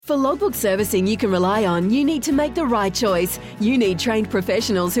For logbook servicing you can rely on, you need to make the right choice. You need trained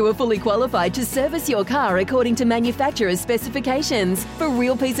professionals who are fully qualified to service your car according to manufacturer's specifications. For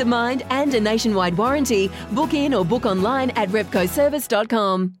real peace of mind and a nationwide warranty, book in or book online at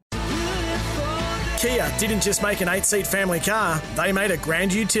repcoservice.com. Kia didn't just make an 8-seat family car, they made a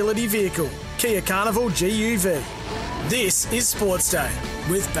grand utility vehicle. Kia Carnival GUV. This is Sports Day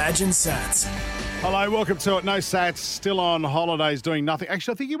with Badge and Sats. Hello, welcome to it. No Sats, still on holidays doing nothing.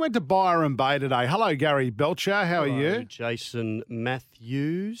 Actually, I think you went to Byron Bay today. Hello, Gary Belcher. How are you? Jason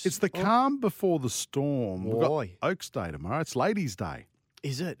Matthews. It's the calm before the storm. Why? We've got Oaks Day tomorrow. It's Ladies' Day.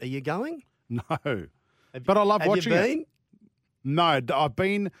 Is it? Are you going? No. But I love watching Have you been? it. No,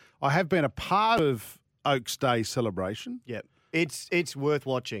 I have been a part of Oaks Day celebration. Yep. It's worth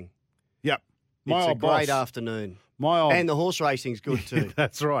watching. Yep. It's a great afternoon. And the horse racing's good too.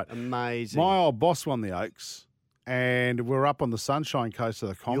 That's right. Amazing. My old boss won the Oaks, and we're up on the Sunshine Coast of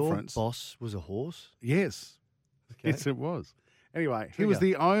the conference. Your boss was a horse? Yes. Okay. Yes, it was. Anyway, he was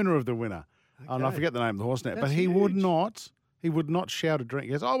the owner of the winner. Okay. And I forget the name of the horse now. That's But he huge. would not shout a drink.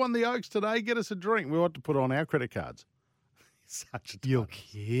 He goes, I won the Oaks today, get us a drink. We ought to put it on our credit cards. Such a You're time.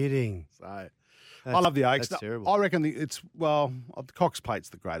 kidding. So I love the Oaks. That's terrible. I reckon the Cox Plate's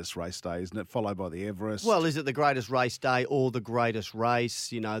the greatest race day, isn't it? Followed by the Everest. Well, is it the greatest race day or the greatest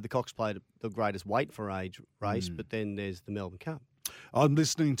race? You know, the Cox Plate, the greatest weight for age race, but then there's the Melbourne Cup. I'm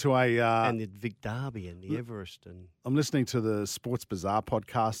listening to and the Vic Derby and the Everest. I'm listening to the Sports Bazaar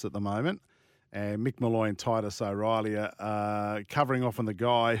podcast at the moment, and Mick Malloy and Titus O'Reilly are covering off on the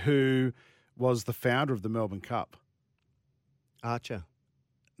guy who was the founder of the Melbourne Cup. Archer.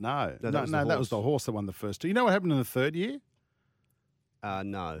 No, that was the horse that won the first two. You know what happened in the third year?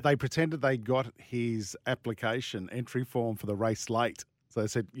 No. They pretended they got his entry form for the race late. So they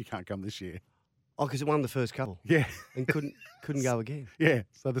said, you can't come this year. Oh, because it won the first couple. Yeah. And couldn't go again. Yeah.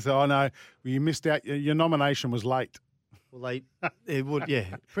 So they said, oh, no, you missed out. Your nomination was late. Well, it would,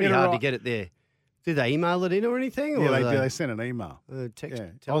 yeah. Pretty hard to get it there. Did they email it in or anything? Yeah, or they did. They sent an email. Text, yeah.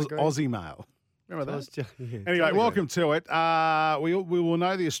 telegram? Aussie mail. Remember that? Anyway, Telegram. welcome to it. We will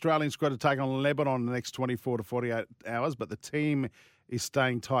know the Australian squad to take on Lebanon in the next 24 to 48 hours, but the team is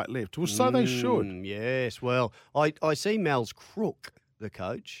staying tight-lipped. Well, so they should. Yes. Well, I see Mal's crook, the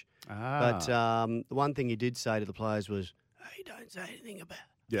coach, but the one thing he did say to the players was, hey, don't say anything about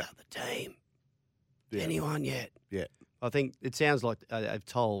the team to anyone yet. Yeah. I think it sounds like they've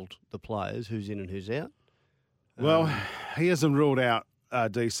told the players who's in and who's out. Well, he hasn't ruled out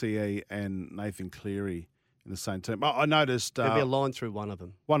DCE and Nathan Cleary in the same team. I noticed There'll be a line through one of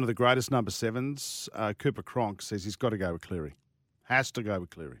them. One of the greatest number sevens, Cooper Cronk, says he's got to go with Cleary. Has to go with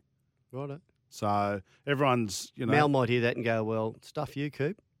Cleary. Righto. So everyone's, Mal might hear that and go, well, stuff you,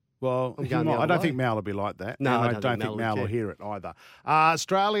 Coop. Well, I don't think Mal will be like that. No, I don't think Mal will hear it either.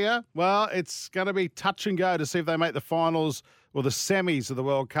 Australia, well, it's going to be touch and go to see if they make the finals or the semis of the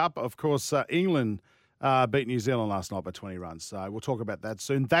World Cup. Of course, England beat New Zealand last night by 20 runs. So we'll talk about that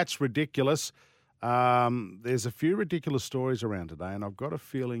soon. That's ridiculous. There's a few ridiculous stories around today, and I've got a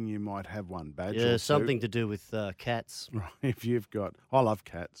feeling you might have one, Badge. Yeah, something to do with cats. Right, if you've got... I love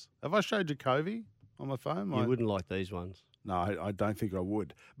cats. Have I showed you Covey on my phone? You wouldn't like these ones. No, I don't think I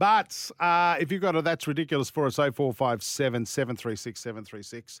would. But if you've got a That's Ridiculous for us, 0457 736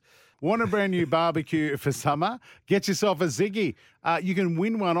 736. Want a brand new barbecue for summer? Get yourself a Ziggy. You can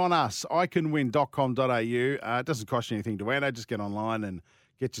win one on us, iCanWin.com.au. It doesn't cost you anything to enter. Just get online and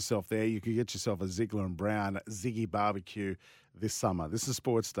get yourself there. You can get yourself a Ziegler and Brown Ziggy barbecue this summer. This is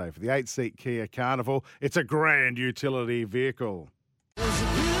Sports Day for the 8-seat Kia Carnival. It's a grand utility vehicle.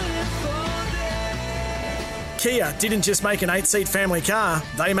 Kia didn't just make an 8-seat family car,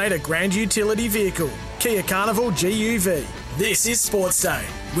 they made a grand utility vehicle. Kia Carnival GUV. This is Sports Day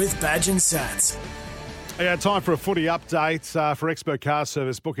with Badge and Sats. Yeah, time for a footy update for Expert Car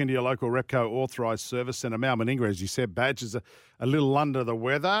Service. Book into your local Repco authorised service centre. Mal Meninga, as you said, Badge is a little under the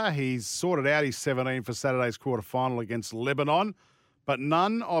weather. He's sorted out his 17 for Saturday's quarter-final against Lebanon, but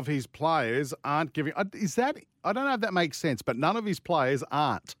none of his players aren't giving... I don't know if that makes sense, but none of his players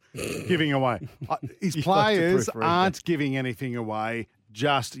aren't giving away. His players aren't giving anything away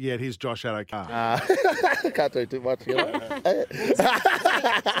just yet. Here's Josh Adokar. Can't do too much. You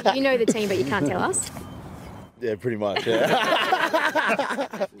know the team, but you can't tell us. Yeah, pretty much,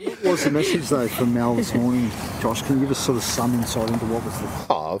 yeah. What was the message, though, from Mal this morning? Josh, can you give us sort of some insight into what was the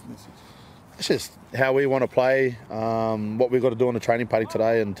message? It's just how we want to play, what we've got to do on the training paddock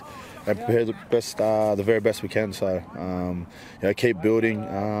today and prepare the very best we can. So, keep building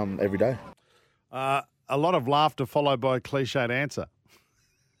every day. A lot of laughter followed by a cliched answer.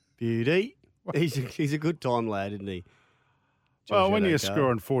 Beauty. He's a good time lad, isn't he? Well, when how you're that go.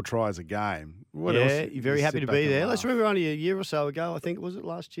 scoring 4 tries a game, what else? You're very happy sit to back be and there. laugh. Let's remember only a year or so ago, I think, was it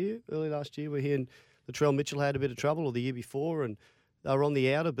early last year, we're here and Latrell Mitchell had a bit of trouble, or the year before, and they were on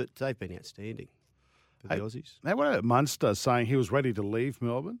the outer, but they've been outstanding for the Aussies. Now, what about Munster saying he was ready to leave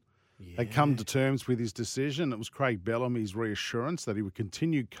Melbourne? They'd come to terms with his decision. It was Craig Bellamy's reassurance that he would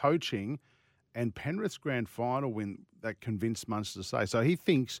continue coaching, and Penrith's grand final win that convinced Munster to say. So he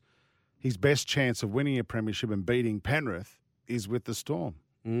thinks his best chance of winning a premiership and beating Penrith is with the Storm.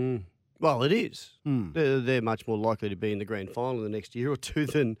 Well, it is. They're much more likely to be in the grand final in the next year or two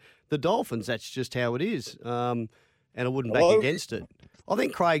than the Dolphins. That's just how it is. And I wouldn't back against it. I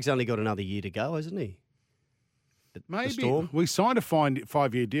think Craig's only got another year to go, hasn't he? Maybe. The Storm? We signed a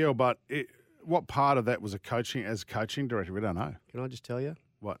 5-year deal, but what part of that was coaching director? We don't know. Can I just tell you?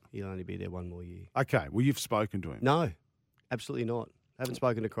 What? He'll only be there one more year. Okay, well, you've spoken to him. No, absolutely not. Haven't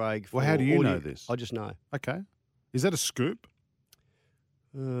spoken to Craig. Well, how do you know this? I just know. Okay. Is that a scoop?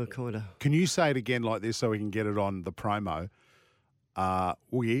 Kind of. Can you say it again like this so we can get it on the promo?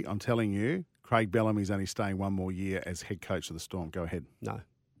 Woogie, I'm telling you, Craig Bellamy's only staying one more year as head coach of the Storm. Go ahead. No.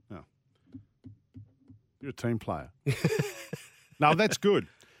 You're a team player. No, that's good.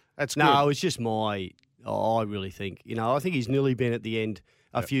 That's good. No, it's just I really think, I think he's nearly been at the end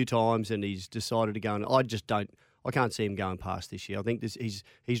a few times and he's decided to go. And I can't see him going past this year. I think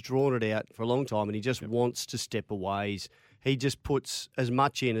he's drawn it out for a long time and he just wants to step away. He just puts as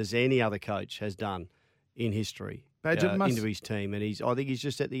much in as any other coach has done in history into his team. And I think he's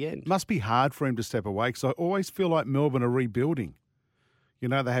just at the end. It must be hard for him to step away because I always feel like Melbourne are rebuilding. They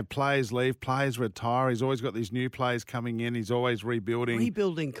have players leave, players retire. He's always got these new players coming in. He's always rebuilding.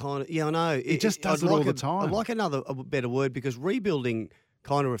 Rebuilding kind of, I know. He just does it all the time. I'd like a better word because rebuilding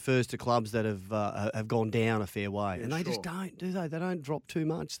kind of refers to clubs that have gone down a fair way. Yeah, and they just don't, do they? They don't drop too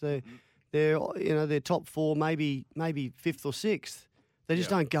much. They're top 4, maybe 5th or 6th. They just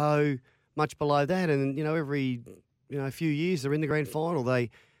don't go much below that. And, every, few years they're in the grand final. But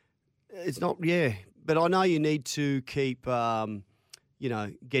I know you need to keep...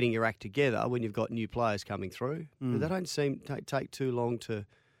 getting your act together when you've got new players coming through. But they don't seem to take too long to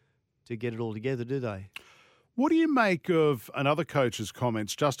get it all together, do they? What do you make of another coach's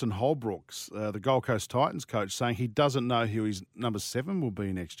comments, Justin Holbrook's, the Gold Coast Titans coach, saying he doesn't know who his number 7 will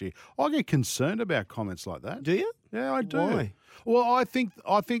be next year? I get concerned about comments like that. Do you? Yeah, I do. Why? Well, I think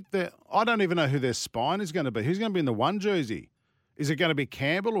that I don't even know who their spine is going to be. Who's going to be in the 1 jersey? Is it going to be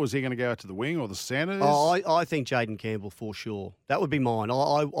Campbell or is he going to go out to the wing or the centres? Oh, I think Jaden Campbell for sure. That would be mine.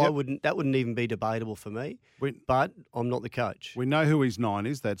 I wouldn't. That wouldn't even be debatable for me. But I'm not the coach. We know who his 9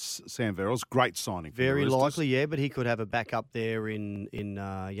 is. That's Sam Verrills. Great signing. Very likely, yeah. But he could have a backup there in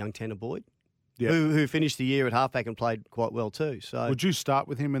young Tanner Boyd, who finished the year at halfback and played quite well too. So would you start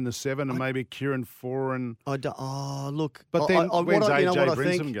with him in the 7 and maybe Kieran Foran? Look. But then where's AJ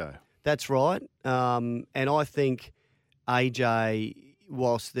Brinson go? That's right. And I think AJ,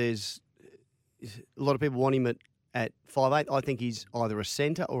 whilst there's a lot of people want him at 5'8", I think he's either a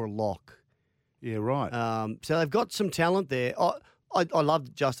centre or a lock. Yeah, right. So they've got some talent there. I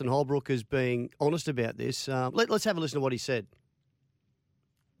love Justin Holbrook as being honest about this. Let's have a listen to what he said.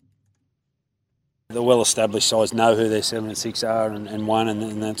 The well-established sides know who their 7 and 6 are and 1,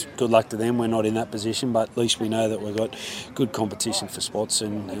 and that's good luck to them. We're not in that position, but at least we know that we've got good competition for spots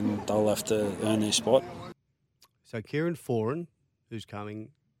and they'll have to earn their spot. So Kieran Foran, who's coming...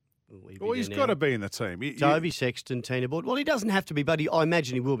 Well, he's got to be in the team. Toby Sexton, Tina Boyd. Well, he doesn't have to be, but I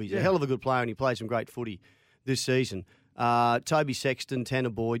imagine he will be. He's a hell of a good player and he played some great footy this season. Toby Sexton, Tanner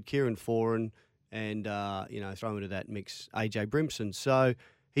Boyd, Kieran Foran, and, throw into that mix AJ Brimson. So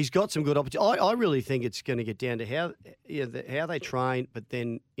he's got some good opportunities. I really think it's going to get down to how they train, but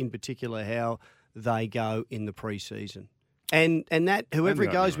then in particular how they go in the pre-season. And that whoever he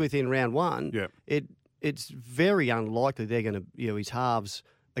goes with in round 1, it's very unlikely they're going to, his halves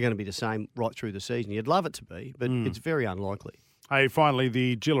are going to be the same right through the season. You'd love it to be, but it's very unlikely. Hey, finally,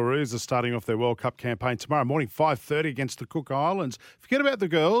 the Gillaroos are starting off their World Cup campaign tomorrow morning, 5:30 against the Cook Islands. Forget about the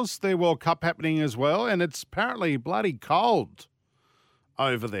girls. Their World Cup happening as well, and it's apparently bloody cold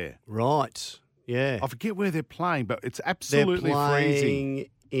over there. Right, yeah. I forget where they're playing, but it's absolutely freezing. They're playing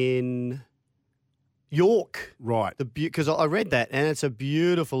in York. Right. Because I read that, and it's a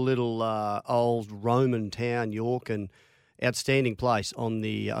beautiful little old Roman town, York, and outstanding place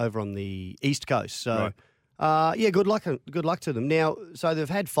over on the East Coast. So, good luck to them. Now, so they've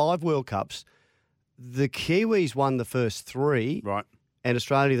had 5 World Cups. The Kiwis won the first 3, right, and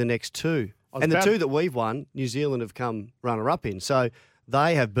Australia the next 2. And the 2 that we've won, New Zealand have come runner-up in. So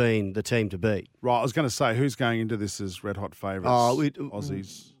they have been the team to beat. Right, I was going to say, who's going into this as red-hot favourites?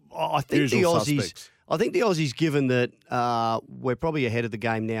 Aussies. I think the Aussies. Suspects. I think the Aussies, given that we're probably ahead of the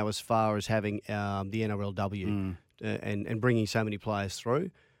game now as far as having the NRLW and bringing so many players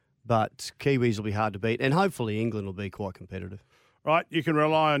through, but Kiwis will be hard to beat, and hopefully England will be quite competitive. Right, you can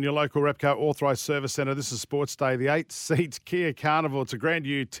rely on your local Repco authorised service centre. This is Sportsday, the 8-seat Kia Carnival. It's a grand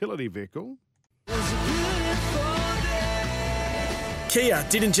utility vehicle. Kia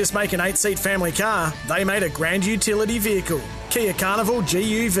didn't just make an 8-seat family car, they made a grand utility vehicle. Kia Carnival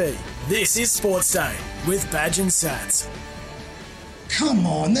GUV. This is Sportsday with Badge and Sats. Come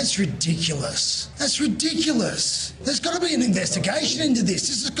on, that's ridiculous. That's ridiculous. There's got to be an investigation into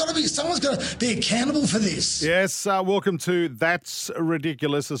this. Someone's got to be accountable for this. Yes, welcome to That's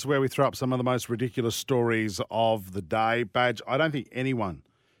Ridiculous. This is where we throw up some of the most ridiculous stories of the day. Badge, I don't think anyone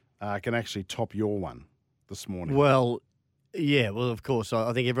can actually top your one this morning. Well, yeah, of course.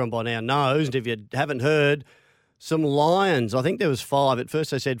 I think everyone by now knows. And if you haven't heard, some lions, I think there was 5. At first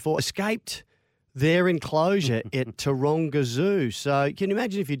they said 4, escaped their enclosure at Taronga Zoo. So can you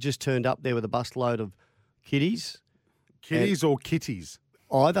imagine if you just turned up there with a busload of kitties? Kitties or kitties?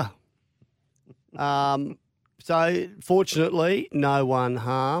 Either. So fortunately, no one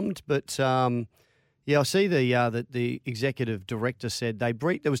harmed. But I see the executive director said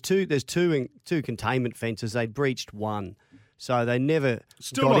there's two containment fences. They breached one. So they never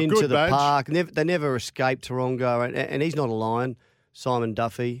got into the park. They never escaped Taronga. And he's not a lion, Simon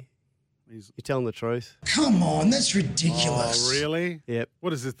Duffy. You're telling the truth. Come on, that's ridiculous. Oh, really? Yep.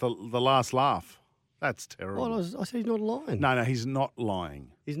 What is this, the last laugh? That's terrible. Well, I said he's not a lion. No, he's not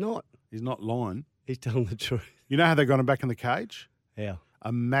lying. He's not. He's not lying. He's telling the truth. You know how they got him back in the cage? How?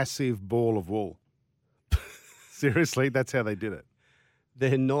 A massive ball of wool. Seriously, that's how they did it.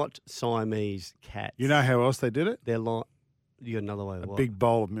 They're not Siamese cats. You know how else they did it? They're like, you got another way of A big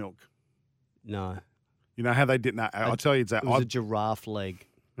bowl of milk. No. You know how they did? No, I'll tell you exactly. It was a giraffe leg.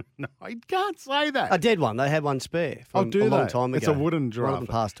 No, I can't say that. A dead one. They had one spare from a long time ago. It's a wooden giraffe. One of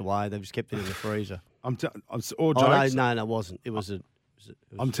them passed away. They've just kept it in the freezer. All jokes. No, it wasn't. It was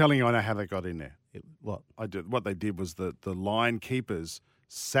I'm telling you, I know how they got in there. What? What they did was the lion keepers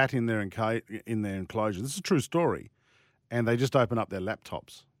sat in their enclosure. This is a true story. And they just opened up their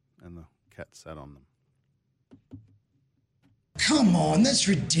laptops and the cat sat on them. Come on, that's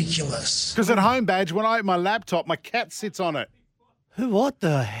ridiculous. Because at home, Badge, when I open my laptop, my cat sits on it. What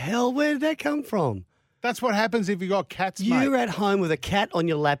the hell? Where did that come from? That's what happens if you got cats, mate. You're at home with a cat on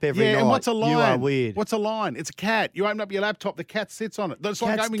your lap every night. Yeah, and what's a lion? You are weird. What's a lion? It's a cat. You open up your laptop, the cat sits on it. That's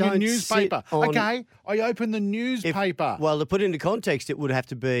like Cats opening a don't newspaper. sit on- Okay, I open the newspaper. Well, to put it into context, it would have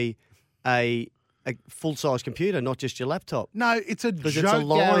to be a full-size computer, not just your laptop. No, it's a joke, Because it's a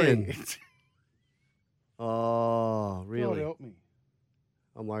lion. Gary. Oh, really? God help me.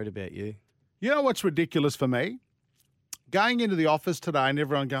 I'm worried about you. You know what's ridiculous for me? Going into the office today and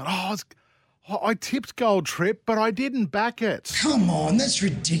everyone going, I tipped Gold Trip, but I didn't back it. Come on, that's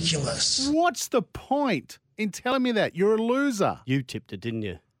ridiculous. What's the point in telling me that? You're a loser. You tipped it, didn't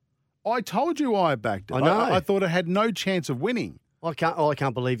you? I told you I backed it. I know. I thought it had no chance of winning. I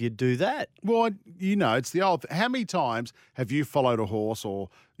can't believe you'd do that. Well, it's the old. How many times have you followed a horse or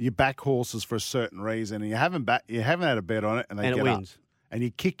you back horses for a certain reason and you haven't had a bet on it and they And get it wins. up and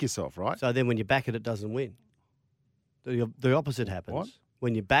you kick yourself, right? So then when you back it, it doesn't win. The opposite happens. What?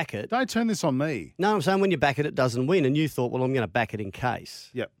 When you back it. Don't turn this on me. No, I'm saying when you back it, it doesn't win. And you thought, well, I'm going to back it in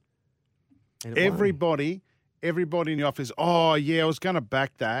case. Yep. And it won. Everybody in the office, I was going to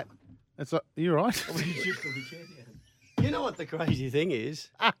back that. It's like, you're right. You know what the crazy thing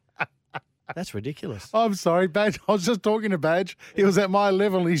is? That's ridiculous. I'm sorry, Badge. I was just talking to Badge. He was at my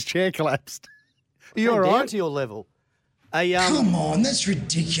level and his chair collapsed. Are you all Down right? to your level. Come on, that's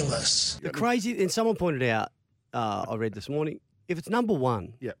ridiculous. The crazy, and someone pointed out, I read this morning, if it's number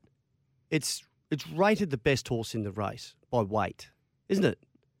one, Yep. it's rated the best horse in the race by weight, isn't it?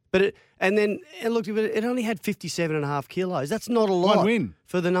 But it only had 57.5 kilos. That's not a lot One win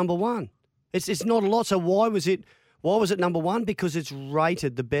for the number one. It's not a lot. So why was it number one? Because it's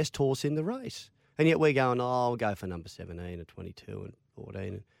rated the best horse in the race. And yet we're going, I'll go for number 17 and 22 and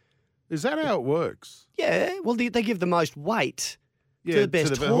 14. Is that how it works? Yeah, well, they give the most weight to the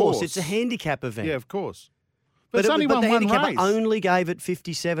best horse. It's a handicap event. Yeah, of course. But it's only the one handicapper race. only gave it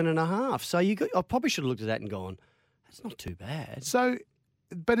 57.5. So I probably should have looked at that and gone, that's not too bad. So,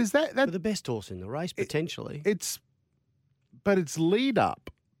 but is that For the best horse in the race, potentially. It's lead up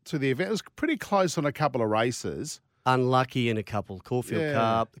to the event. It was pretty close on a couple of races. Unlucky in a couple. Caulfield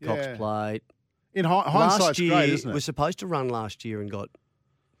Cup, the Cox Plate. In hindsight's great, isn't it? Was supposed to run last year and got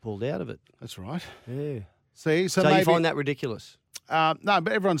pulled out of it. That's right. Yeah. See, So maybe, you find that ridiculous? no,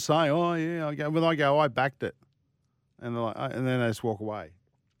 but everyone's saying, I backed it. And they're like, and then they just walk away.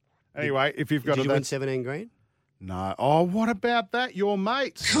 Anyway, if you've got Did a... you win 17 grand? No. Oh, what about that? Your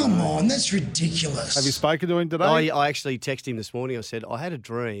mate. Come on, that's ridiculous. Have you spoken to him today? I actually texted him this morning. I said, I had a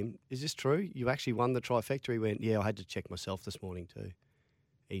dream. Is this true? You actually won the trifecta? He went, yeah, I had to check myself this morning too.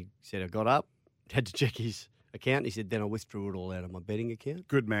 He said, I got up, had to check his account. He said, then I withdrew it all out of my betting account.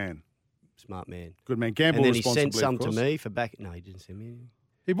 Good man. Smart man. Good man. Gamble and then he responsibly, sent some of to course. me for back. No, he didn't send me anything.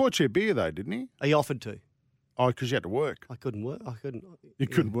 He bought you a beer, though, didn't he? He offered to. Oh, because you had to work. I couldn't work. I couldn't. You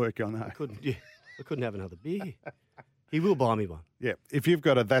couldn't work, I know. I couldn't. Yeah, I couldn't have another beer. He will buy me one. Yeah, if you've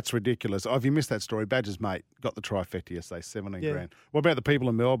got a that's ridiculous. Oh, if you missed that story, Badger's mate got the trifecta yesterday, 17 grand. What about the people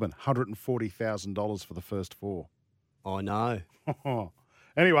in Melbourne? $140,000 for the first four. I know.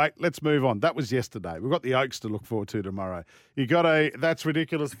 Anyway, let's move on. That was yesterday. We've got the Oaks to look forward to tomorrow. You got a that's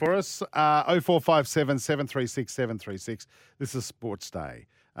ridiculous for us. 0457 736 736. This is Sports Day.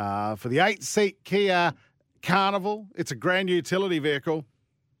 For the 8-seat Kia Carnival, it's a grand utility vehicle.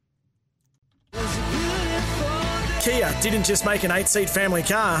 Kia didn't just make an 8-seat family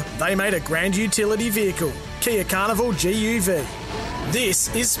car, they made a grand utility vehicle. Kia Carnival GUV.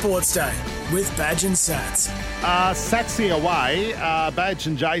 This is Sports Day with Badge and Sats. Satsy away. Badge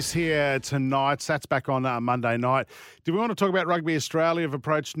and Jace here tonight. Sats back on Monday night. Do we want to talk about Rugby Australia? Have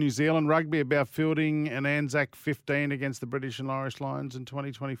approached New Zealand Rugby about fielding an Anzac 15 against the British and Irish Lions in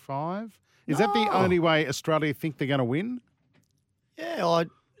 2025? Is that the only way Australia think they're going to win? Yeah,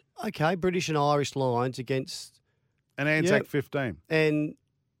 okay. British and Irish Lions against an Anzac 15. And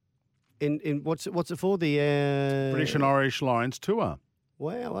in what's it for? The British and Irish Lions tour.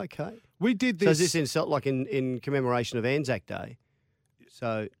 Wow. Okay. We did this. So is this in commemoration of Anzac Day?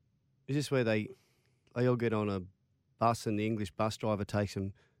 So is this where they all get on a bus and the English bus driver takes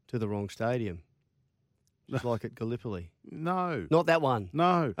them to the wrong stadium? Just like at Gallipoli? No. Not that one?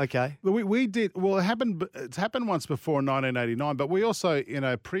 No. Okay. We did. Well, it's happened once before in 1989, but we also, in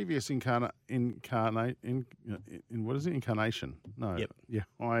a previous incarnation. No. Yep. Yeah.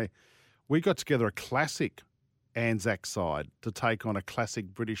 We got together a classic Anzac side to take on a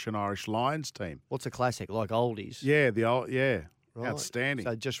classic British and Irish Lions team. What's a classic? Like oldies? Yeah, Right. Outstanding.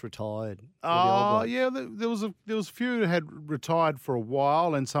 So just retired. Oh, yeah. There was a few who had retired for a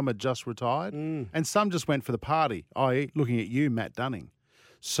while, and some had just retired, and some just went for the party. I.e., looking at you, Matt Dunning.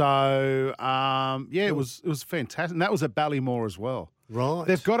 So it was fantastic. And that was at Ballymore as well. Right.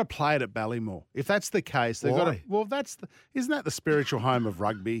 They've got to play it at Ballymore. If that's the case, they've got to. Well, isn't that the spiritual home of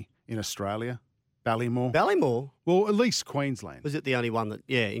rugby in Australia? Ballymore. Ballymore? Well, at least Queensland. Was it the only one that?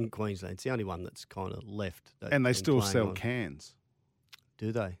 Yeah, in Queensland, it's the only one that's kind of left. And they still sell cans.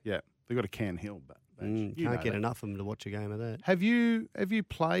 Do they? Yeah, they've got a Can Hill. Can't get enough of them to watch a game of that. Have you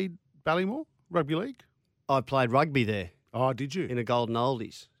played Ballymore Rugby League? I played rugby there. Oh, did you? In a Golden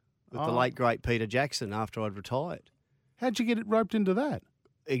Oldies with the late great Peter Jackson after I'd retired. How'd you get it roped into that?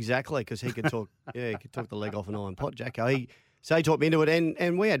 Exactly, because he could talk. He could talk the leg off an iron pot, Jacko. He taught me into it,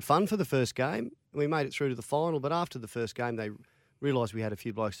 and we had fun for the first game. We made it through to the final, but after the first game, they realised we had a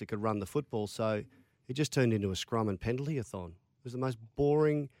few blokes that could run the football, so it just turned into a scrum and penalty-a-thon. It was the most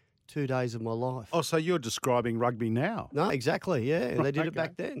boring 2 days of my life. Oh, so you're describing rugby now? No, exactly, yeah. And they did it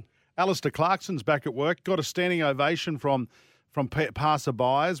back then. Alistair Clarkson's back at work. Got a standing ovation from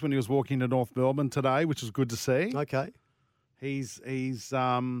passer-bys when he was walking to North Melbourne today, which was good to see. Okay. He's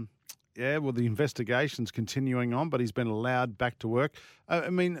the investigation's continuing on, but he's been allowed back to work. I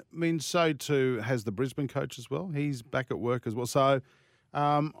mean, so too has the Brisbane coach as well. He's back at work as well. So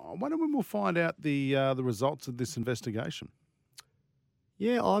I wonder when we'll find out the results of this investigation.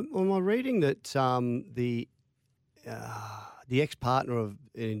 Yeah, I'm reading that the ex-partner of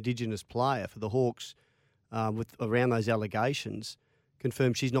an Indigenous player for the Hawks with around those allegations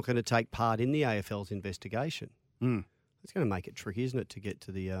confirmed she's not going to take part in the AFL's investigation. It's going to make it tricky, isn't it, to get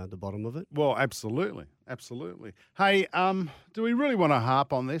to the bottom of it? Well, absolutely. Hey, do we really want to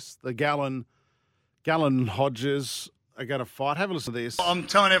harp on this? The Gallen Hodges are going to fight. Have a listen to this. I'm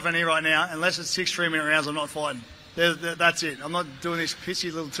telling everyone here right now, unless it's 6 3-minute rounds, I'm not fighting. That's it. I'm not doing this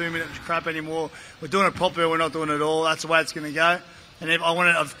pissy little 2-minute crap anymore. We're doing it properly. We're not doing it at all. That's the way it's going to go. And if I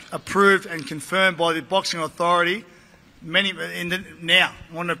want it approved and confirmed by the boxing authority now. I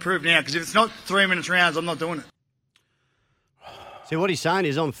want it approved now, because if it's not 3 minutes rounds, I'm not doing it. See, what he's saying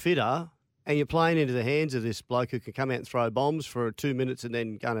is I'm fitter, and you're playing into the hands of this bloke who can come out and throw bombs for 2 minutes and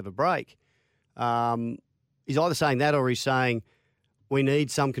then go and have a break. He's either saying that or he's saying we need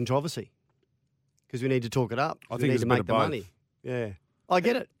some controversy because we need to talk it up. I think we need to make the both. money. Yeah. I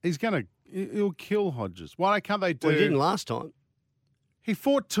get it. He'll kill Hodges. Why can't they do... Well, he didn't last time. He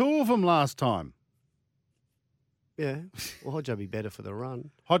fought 2 of them last time. Yeah. Well, Hodjo be better for the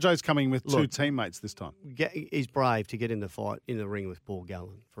run. Hodjo's coming with two teammates this time. He's brave to get in the fight in the ring with Paul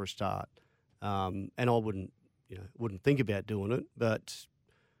Gallen for a start. And I wouldn't think about doing it, but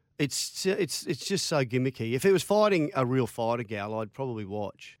it's just so gimmicky. If it was fighting a real fighter, Gal, I'd probably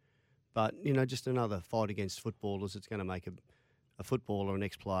watch. But, just another fight against footballers, it's going to make a footballer, an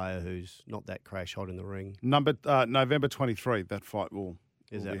ex-player who's not that crash hot in the ring. November 23, that fight will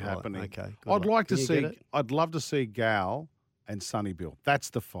be right? happening. Okay. I'd love to see Gal and Sonny Bill.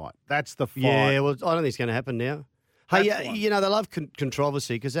 That's the fight. That's the fight. Yeah, well, I don't think it's going to happen now. Hey, That's they love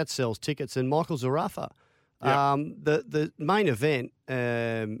controversy because that sells tickets. And Michael Zarafa, the main event,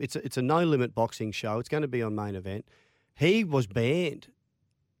 it's a no-limit boxing show. It's going to be on main event. He was banned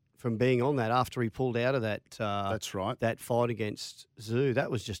from being on that after he pulled out of that. That's right. That fight against Zoo. That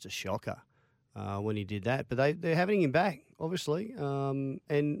was just a shocker when he did that. But they're having him back, obviously, and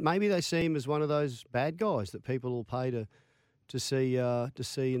maybe they see him as one of those bad guys that people will pay to see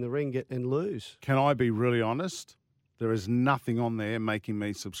in the ring and lose. Can I be really honest? There is nothing on there making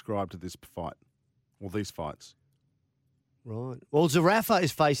me subscribe to this fight or these fights. Right. Well, Zarafa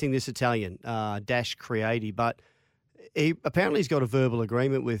is facing this Italian, Dash Creati, but he's got a verbal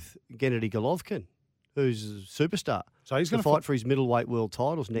agreement with Gennady Golovkin, who's a superstar. So he's going to fight for his middleweight world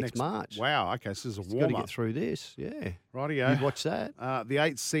titles next March. Wow. Okay, so this is a warm-up. Got to get through this. Yeah. Rightio. You'd watch that. The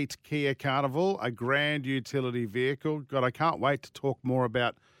 8-seat Kia Carnival, a grand utility vehicle. God, I can't wait to talk more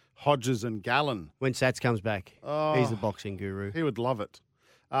about Hodges and Gallen. When Sats comes back. Oh, he's the boxing guru. He would love it.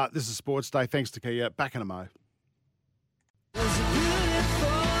 This is Sports Day. Thanks to Kia. Back in a mo.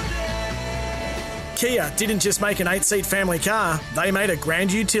 Kia didn't just make an 8-seat family car, they made a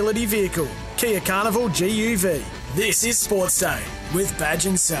grand utility vehicle. Kia Carnival GUV. This is Sports Day with Badge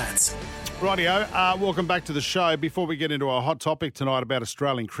and Sats. Rightio, welcome back to the show. Before we get into our hot topic tonight about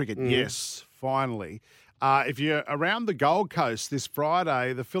Australian cricket, yes, finally. If you're around the Gold Coast this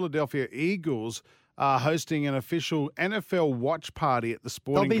Friday, the Philadelphia Eagles are hosting an official NFL watch party at the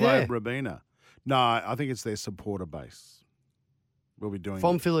Sporting Globe Rabina. No, I think it's their supporter base. We'll be doing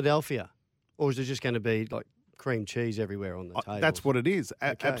From Philadelphia? Or is it just going to be like cream cheese everywhere on the table? That's what it is.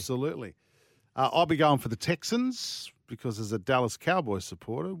 Absolutely. I'll be going for the Texans because as a Dallas Cowboys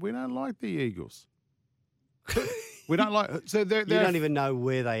supporter, we don't like the Eagles. We don't like. So you don't even know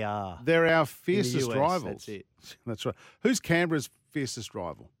where they are. They're our fiercest US, rivals. That's it. That's right. Who's Canberra's fiercest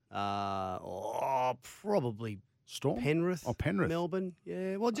rival? Probably Storm. Penrith. Oh, Penrith. Melbourne.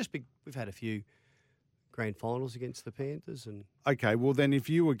 Yeah. Well, we've had a few grand finals against the Panthers, and okay. Well, then if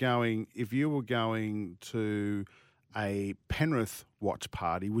you were going to a Penrith watch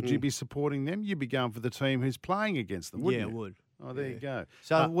party, would you be supporting them? You'd be going for the team who's playing against them, wouldn't you? I would. Oh, there you go.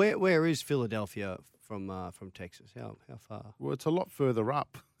 So where is Philadelphia from Texas? How far? Well, it's a lot further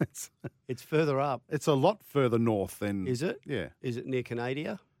up. It's further up. It's a lot further north than. Is it? Yeah. Is it near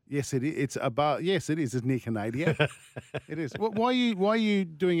Canada? Yes, it is. It's about. Yes, it is. It's near Canada. It is. Why are you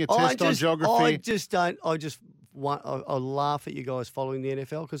doing a test on geography? I just don't. I laugh at you guys following the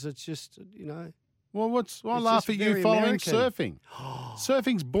NFL because it's just Well, I laugh at you following American. Surfing.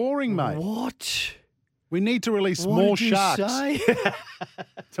 Surfing's boring, mate. What? We need to release What more did you sharks say?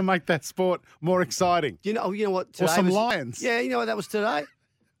 to make that sport more exciting. You know what? Today Or some lions. Yeah, you know what that was today?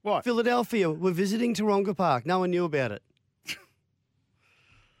 What? Philadelphia. We're visiting Taronga Park. No one knew about it.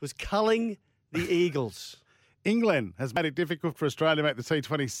 Was culling the Eagles. England has made it difficult for Australia to make the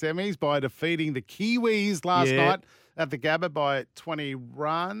T20 semis by defeating the Kiwis last night at the Gabba by 20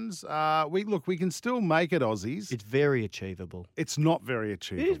 runs. We can still make it, Aussies. It's very achievable. It's not very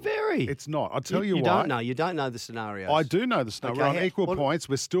achievable. It is very. It's not. I'll tell you You why. don't know. You don't know the scenarios. I do know the scenario. Okay, We're on equal points.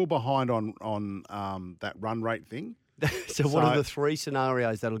 We're still behind on that run rate thing. So what are the three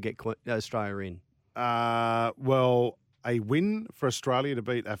scenarios that'll get Australia in? Well, a win for Australia to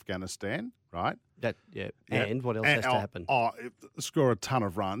beat Afghanistan, right? And what else has to happen? Score a ton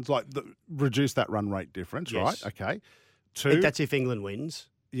of runs, reduce that run rate difference, Yes. right? Okay. Two. That's if England wins.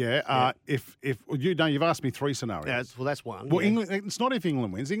 Yeah. If you've asked me three scenarios. Well, that's one. Well, England. It's not if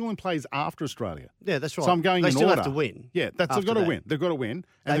England wins. England plays after Australia. Yeah, that's right. So I'm going they in still order. have to win. Yeah, they've got to win. They've got to win,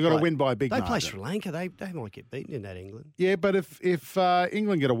 and they've got to win by a big margin. They play Sri Lanka. They might get beaten in that England. Yeah, but if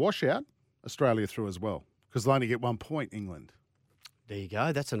England get a washout, Australia through as well because they'll only get 1 point. England. There you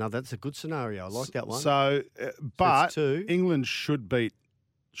go. That's a good scenario. I like that one. So, but England should beat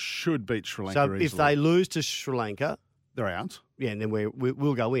Sri Lanka. So if they lose to Sri Lanka, they're out. Yeah, and then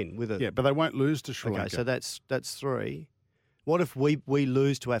we'll go in with it. Yeah, but they won't lose to Sri Lanka. Okay, so that's three. What if we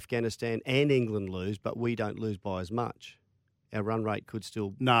lose to Afghanistan and England lose, but we don't lose by as much? Our run rate could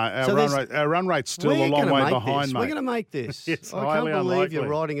still... No, our run rate's still a long way behind, mate. We're going to make this. It's I can't believe you're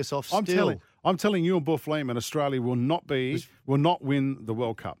writing us off still. I'm telling you, Buff Lehman, Australia will not win the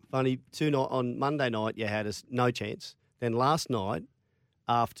World Cup. Funny, on Monday night you had us no chance. Then last night,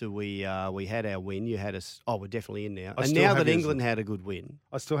 after we had our win, you had us. Oh, we're definitely in now. And now that England had a good win,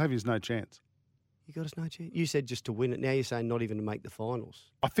 I still have his no chance. You got us no chance. You said just to win it. Now you're saying not even to make the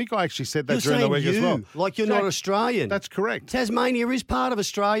finals. I think I actually said that during the week as well. Like you're not Australian. That's correct. Tasmania is part of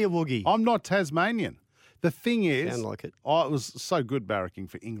Australia, Woogie. I'm not Tasmanian. The thing is, sound like it. It was so good barracking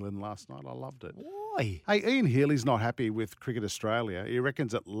for England last night. I loved it. Why? Hey, Ian Healy's not happy with Cricket Australia. He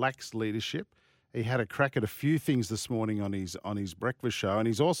reckons it lacks leadership. He had a crack at a few things this morning on his breakfast show, and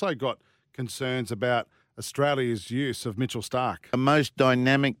he's also got concerns about Australia's use of Mitchell Starc. The most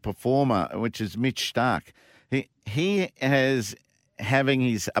dynamic performer, which is Mitch Starc. He has having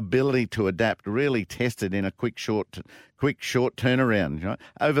his ability to adapt really tested in a quick short turnaround. You know?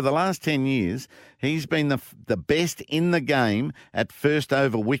 Over the last 10 years, he's been the best in the game at first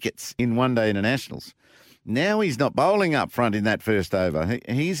over wickets in one-day internationals. Now he's not bowling up front in that first over.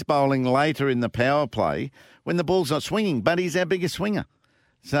 He's bowling later in the power play when the ball's not swinging, but he's our biggest swinger.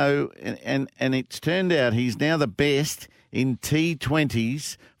 So, and it's turned out he's now the best in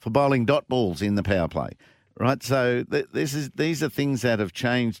T20s for bowling dot balls in the power play. Right, so these are things that have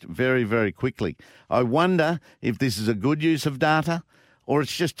changed very, very quickly. I wonder if this is a good use of data or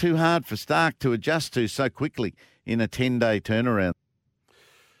it's just too hard for Starc to adjust to so quickly in a 10-day turnaround.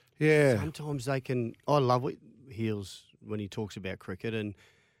 Yeah. Sometimes they can... I love what Heels when he talks about cricket, and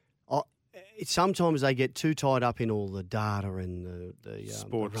sometimes they get too tied up in all the data and the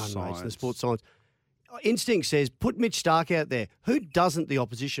sports run science. rates and the sports science. Instinct says, put Mitch Starc out there. Who doesn't the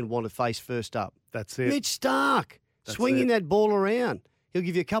opposition want to face first up? That's it. Mitch Starc, swinging that ball around. He'll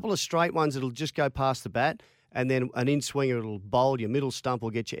give you a couple of straight ones that'll just go past the bat, and then an in-swinger that'll bowl your middle stump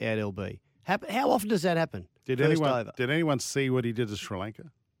or get you out LB. How often does that happen? Did anyone see what he did to Sri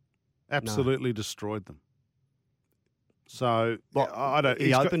Lanka? Absolutely destroyed them. So I don't.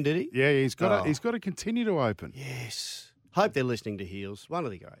 He opened, did he? Yeah, he's got to continue to open. Yes. Hope they're listening to Heels. One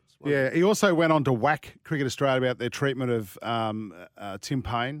of the greats. He also went on to whack Cricket Australia about their treatment of Tim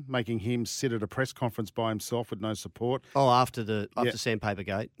Payne, making him sit at a press conference by himself with no support. Oh, after Sandpaper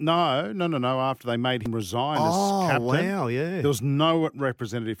Gate? No. After they made him resign as captain. Oh, wow, yeah. There was no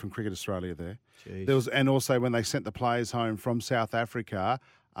representative from Cricket Australia there. Jeez. And also when they sent the players home from South Africa,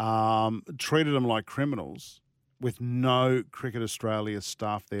 treated them like criminals with no Cricket Australia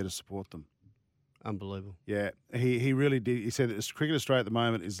staff there to support them. Unbelievable. Yeah, he really did. He said that Cricket Australia at the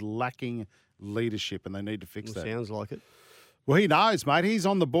moment is lacking leadership and they need to fix that. Sounds like it. Well, he knows, mate. He's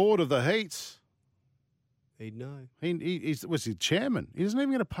on the board of the Heats. He'd know. He's the chairman. He doesn't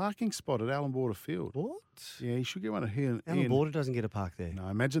even get a parking spot at Allan Border Field. What? Yeah, he should get one here. Allan Border doesn't get a park there. No,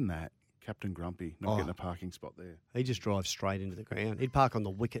 imagine that. Captain Grumpy not getting a parking spot there. He just drives straight into the ground. He'd park on the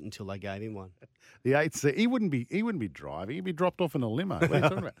wicket until they gave him one. The 8-seat, he wouldn't be driving. He'd be dropped off in a limo. What are you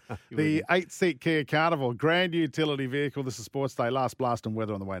talking about? The 8-seat Kia Carnival, grand utility vehicle. This is Sports Day. Last blast and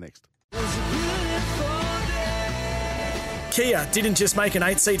weather on the way next. Kia didn't just make an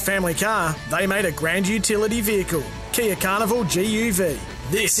 8-seat family car, they made a grand utility vehicle. Kia Carnival GUV.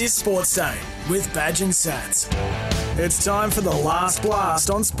 This is Sports Day with Badge and Sats. It's time for the last blast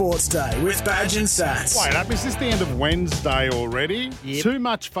on Sports Day with Badge and Sats. Wait up, is this the end of Wednesday already? Yep. Too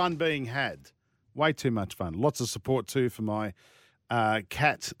much fun being had. Way too much fun. Lots of support too for my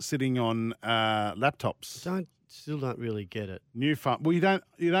cats sitting on laptops. Still don't really get it. New fun. Well, you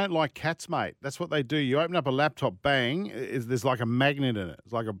don't like cats, mate. That's what they do. You open up a laptop, bang, there's like a magnet in it.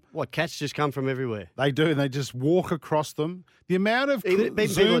 It's like What, cats just come from everywhere? They do, and they just walk across them. The amount of Even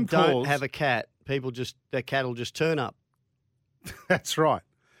people Zoom that don't calls, have a cat, their cat will just turn up. That's right.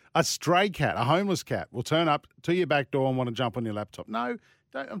 A stray cat, a homeless cat, will turn up to your back door and want to jump on your laptop. No,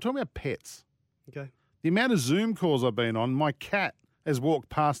 don't. I'm talking about pets. Okay. The amount of Zoom calls I've been on, my cat has walked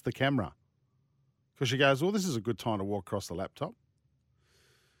past the camera because she goes, well, this is a good time to walk across the laptop.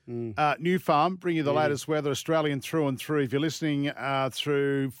 New Farm, bring you the latest weather, Australian through and through. If you're listening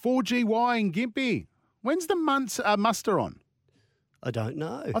through 4GY in Gympie, when's the muster on? I don't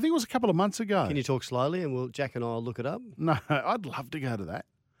know. I think it was a couple of months ago. Can you talk slowly and Jack and I will look it up? No, I'd love to go to that.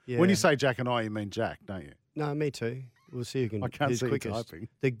 Yeah. When you say Jack and I, you mean Jack, don't you? No, me too. We'll see who can. I can't see you quickest. typing.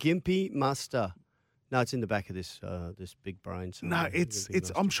 The Gympie muster. No, it's in the back of this big brain. No, it's.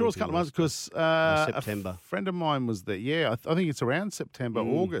 I'm sure it's a couple of months because September. A friend of mine was there. Yeah, I think it's around September,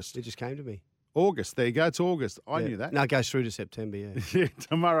 August. It just came to me. August. There you go. It's August. I knew that. No, it goes through to September. Yeah. Yeah.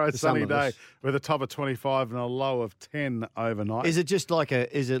 Tomorrow, sunny day us. with a top of 25 and a low of 10 overnight. Is it just like a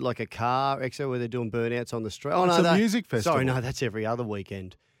car expo where they're doing burnouts on the street? Oh, it's no, a music festival. Sorry, no, that's every other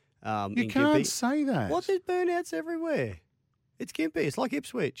weekend. You can't say that. What? There's burnouts everywhere. It's Gympie. It's like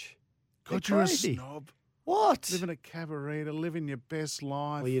Ipswich. God, They're you're crazy. a snob. What? Living at Cabarita, living your best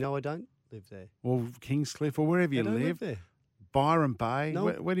life. Well, you know I don't live there. Or Kingscliff, or wherever you I don't live. there. Byron Bay. No.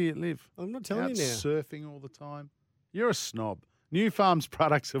 Where do you live? I'm not telling Out you now. surfing all the time. You're a snob. New Farms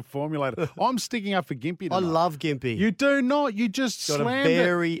products are formulated. I'm sticking up for Gympie tonight. I love Gympie. You do not. You just Got slammed a it.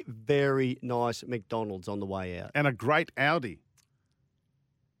 very, very nice McDonald's on the way out. And a great Audi.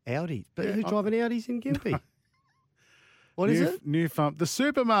 Audi. But Yeah, who's driving Audis in Gympie? What is it? New Farm. The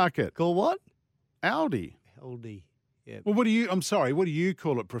supermarket. Called what? Audi. Aldi. Yeah. Well, what do you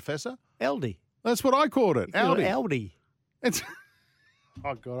call it, Professor? Aldi. That's what I called it. You call it Audi. Aldi. It's.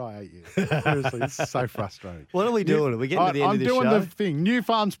 Oh, God, I hate you. Seriously, it's so frustrating. What are we doing? Are we getting to the end of this I'm show? doing the thing. New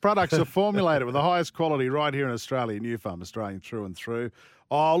Farms products are formulated with the highest quality right here in Australia. New Farm, Australian through and through.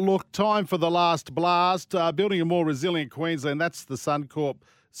 Oh, look, time for the last blast. Building a more resilient Queensland. That's the Suncorp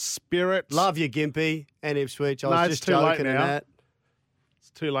spirit. Love you, Gympie and Ipswich. I was No, just it's too late joking and now. that.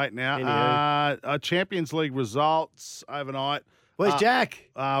 It's too late now. Anywho. Champions League results overnight. Where's Jack?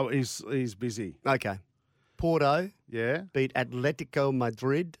 He's busy. Okay. Porto Yeah, beat Atletico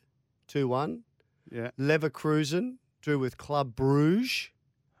Madrid 2-1. yeah. Leverkusen drew with Club Bruges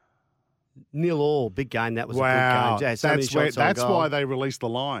 0-0. Big game. That was Wow, a good game. Yeah, so many shots on that's goal. why they released the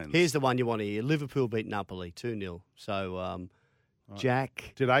lines. Here's the one you want to hear. Liverpool beat Napoli 2-0. So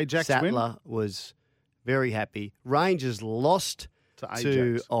Jack Did Ajax win? Sattler was very happy. Rangers lost To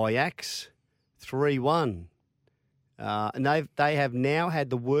to Ajax. Ajax 3-1. And they have now had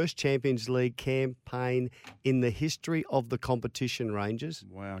the worst Champions League campaign in the history of the competition, Rangers.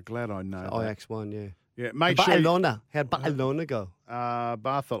 Wow, glad I know. that. Ajax won, yeah. Yeah, make sure. Barcelona. How'd Barcelona go?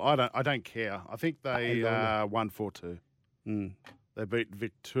 Barthel. I don't care. I think they won 4-2. Mm. They beat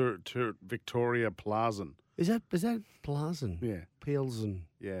Victoria Plazan. Is that Plazen? Yeah, Pilsen.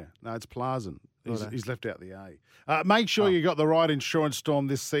 yeah. No, it's Plazan. Righto. He's left out the A. Make sure you got the right insurance storm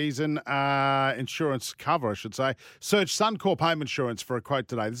this season. Insurance cover, I should say. Search Suncorp Home Insurance for a quote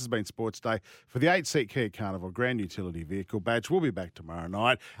today. This has been Sports Day for the 8-seat Kia Carnival Grand Utility Vehicle badge. We'll be back tomorrow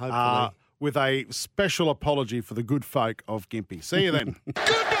night. Hopefully. With a special apology for the good folk of Gympie. See you then.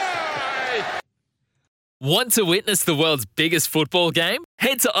 Want to witness the world's biggest football game?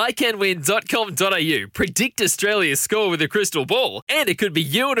 Head to iCanWin.com.au, predict Australia's score with a crystal ball, and it could be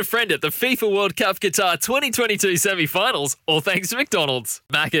you and a friend at the FIFA World Cup Qatar 2022 semi-finals, all thanks to McDonald's.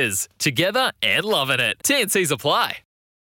 Maccas, together and loving it. TNCs apply.